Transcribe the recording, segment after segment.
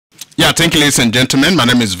Yeah, thank you, ladies and gentlemen. My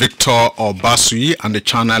name is Victor Obasuyi, and the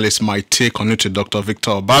channel is My Take on YouTube, Dr. Victor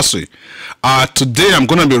Obasuyi. Today, I'm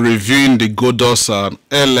going to be reviewing the Godox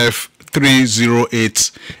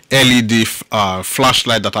LF308 LED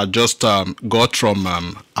flashlight that I just got from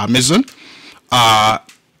Amazon. I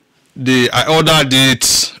ordered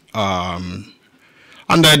it, and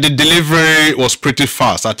the delivery was pretty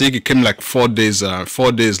fast. I think it came like 4 days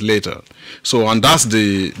later. So, and that's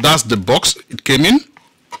the box it came in.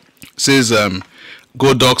 It says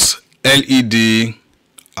Godox LED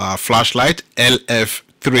flashlight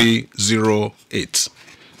LF308.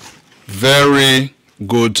 Very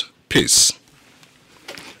good piece.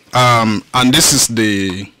 And this is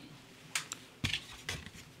the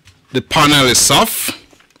panel itself.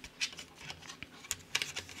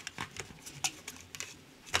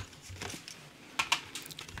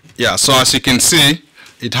 Yeah, so as you can see,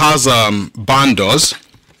 it has barn doors,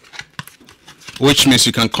 which means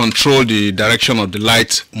you can control the direction of the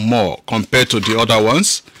light more compared to the other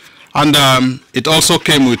ones. And it also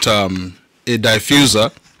came with a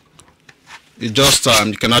diffuser. It just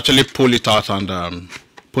you can actually pull it out and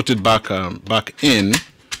put it back in,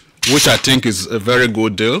 which I think is a very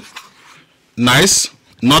good deal. Nice,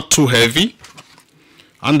 not too heavy.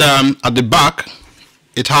 And at the back,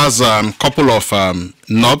 it has a couple of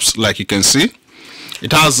knobs, like you can see.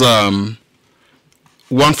 It has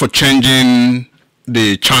one for changing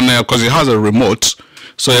the channel, because it has a remote,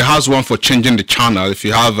 so it has one for changing the channel if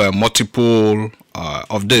you have multiple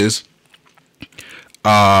of this.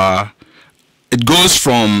 It goes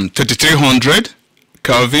from 3300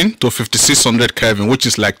 Kelvin to 5600 Kelvin, which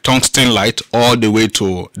is like tungsten light all the way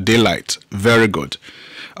to daylight. Very good.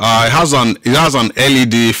 It has an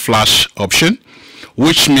LED flash option,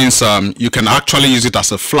 which means you can actually use it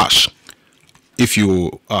as a flash if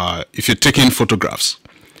you're taking photographs,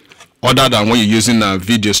 other than when you're using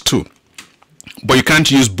videos too. But you can't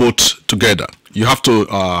use both together. You have to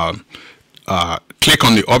click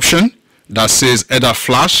on the option that says either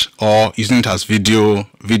flash or using it as video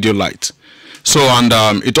light. So, and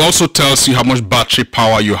it also tells you how much battery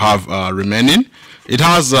power you have remaining. It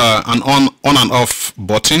has an on and off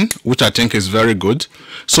button, which I think is very good.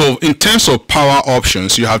 So in terms of power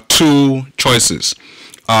options, you have two choices.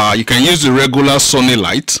 You can use the regular Sony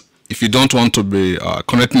light if you don't want to be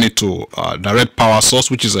connecting it to direct power source,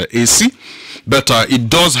 which is an AC. But it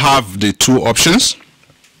does have the two options.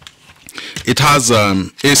 It has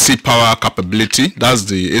AC power capability. That's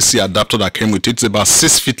the AC adapter that came with it. It's about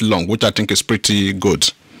 6 feet long, which I think is pretty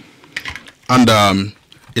good. And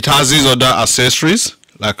it has these other accessories,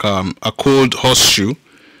 like a cold horseshoe,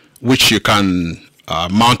 which you can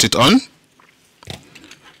mount it on.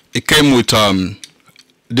 It came with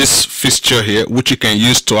this fixture here, which you can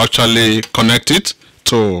use to actually connect it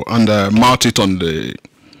to and mount it on the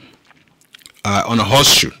on a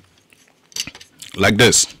horseshoe, like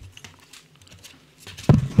this.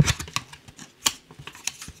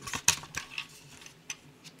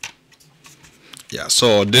 Yeah,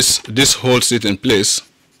 so this holds it in place,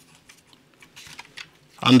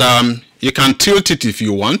 and you can tilt it if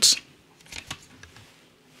you want.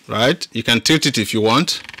 Right, you can tilt it if you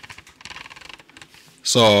want.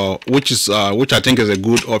 So which I think is a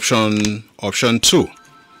good option too.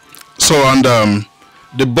 So, and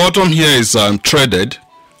the bottom here is threaded,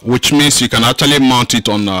 which means you can actually mount it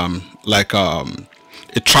on like a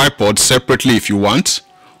tripod separately if you want,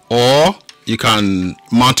 or you can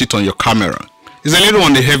mount it on your camera. It's a little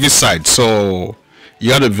on the heavy side, so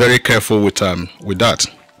you have to be very careful with that.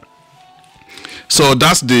 So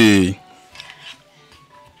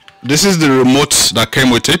this is the remote that came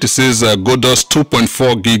with it. It says Godox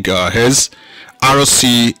 2.4 GHz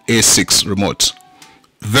RC-A6 remote.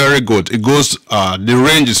 Very good. It goes, the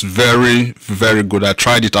range is very, very good. I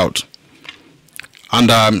tried it out. And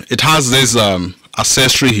it has this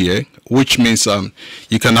accessory here, which means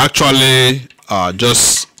you can actually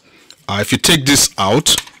just, if you take this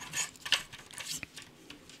out,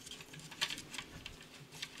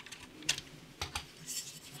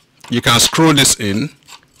 you can screw this in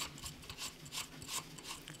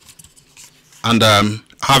and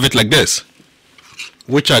have it like this,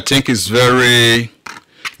 which I think is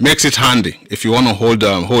makes it handy if you want to hold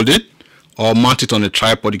it or mount it on a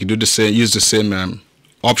tripod. You can do the same, use the same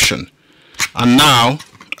option. And now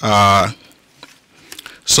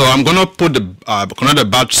so I'm gonna put the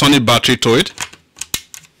Sony battery to it.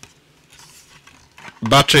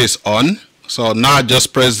 Battery is on, so now I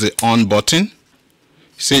just press the on button.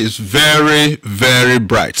 See, it's very, very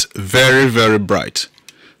bright, very, very bright.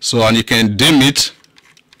 So, and you can dim it.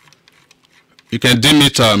 You can dim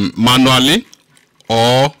it manually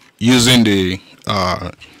or using the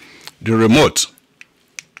the remote.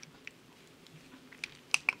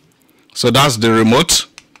 So that's the remote.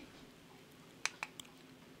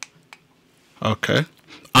 Okay,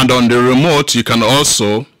 and on the remote you can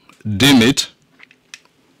also dim it.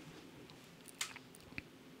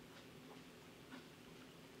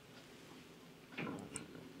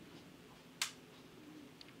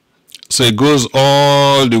 So it goes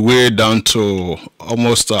all the way down to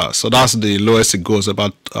almost, so that's the lowest it goes,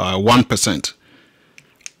 about 1%.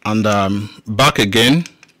 And back again,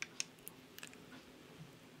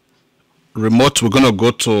 remote, we're going to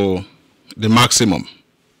go to the maximum.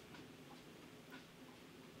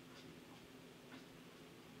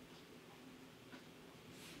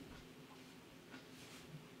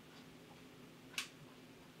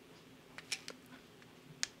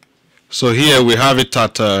 So here we have it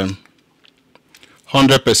at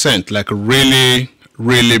 100%, like really,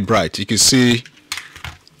 really bright. You can see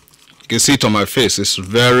it on my face. It's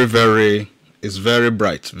very, it's very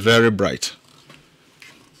bright, very bright.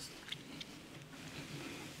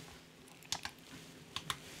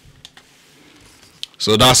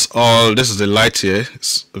 So that's all. This is the light here.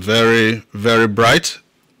 It's very, very bright.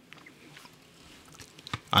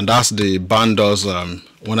 And that's the band doors.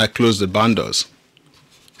 When I close the band doors,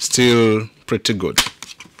 still pretty good.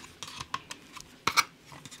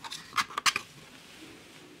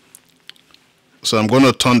 So I'm going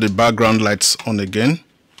to turn the background lights on again.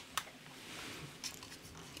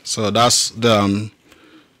 So that's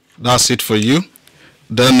it for you.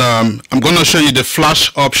 Then I'm going to show you the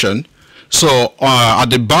flash option. So at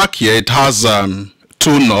the back here, it has 2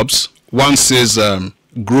 knobs. One says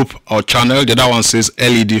group or channel, the other one says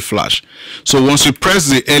LED flash. So once you press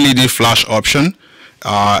the LED flash option,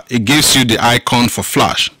 it gives you the icon for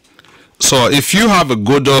flash. So if you have a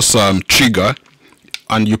Godox trigger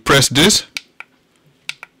and you press this,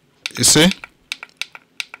 you see,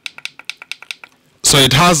 so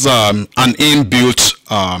it has an inbuilt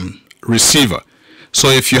receiver. So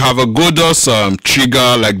if you have a Godox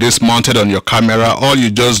trigger like this mounted on your camera, all you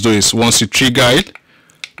just do is once you trigger it,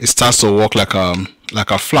 it starts to work like a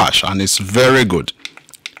flash, and it's very good.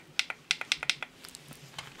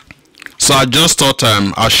 So I just thought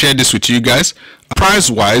I'll share this with you guys. Price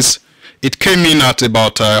wise, it came in at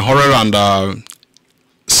about $160,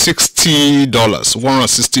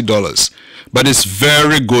 $160, but it's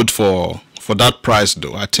very good for that price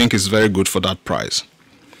though. I think it's very good for that price.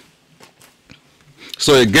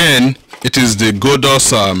 So again, it is the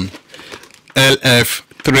Godox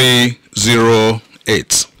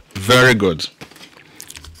LF308. Very good.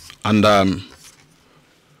 And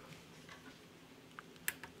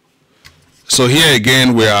so here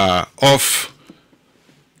again we are off.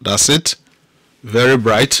 That's it. Very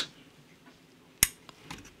bright.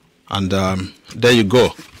 And there you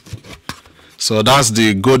go. So that's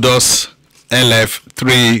the Godox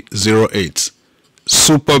LF308.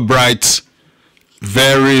 Super bright,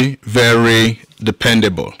 very, very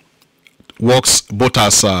dependable. Works both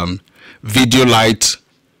as video light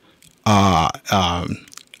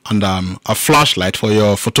and a flashlight for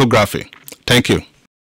your photography. Thank you.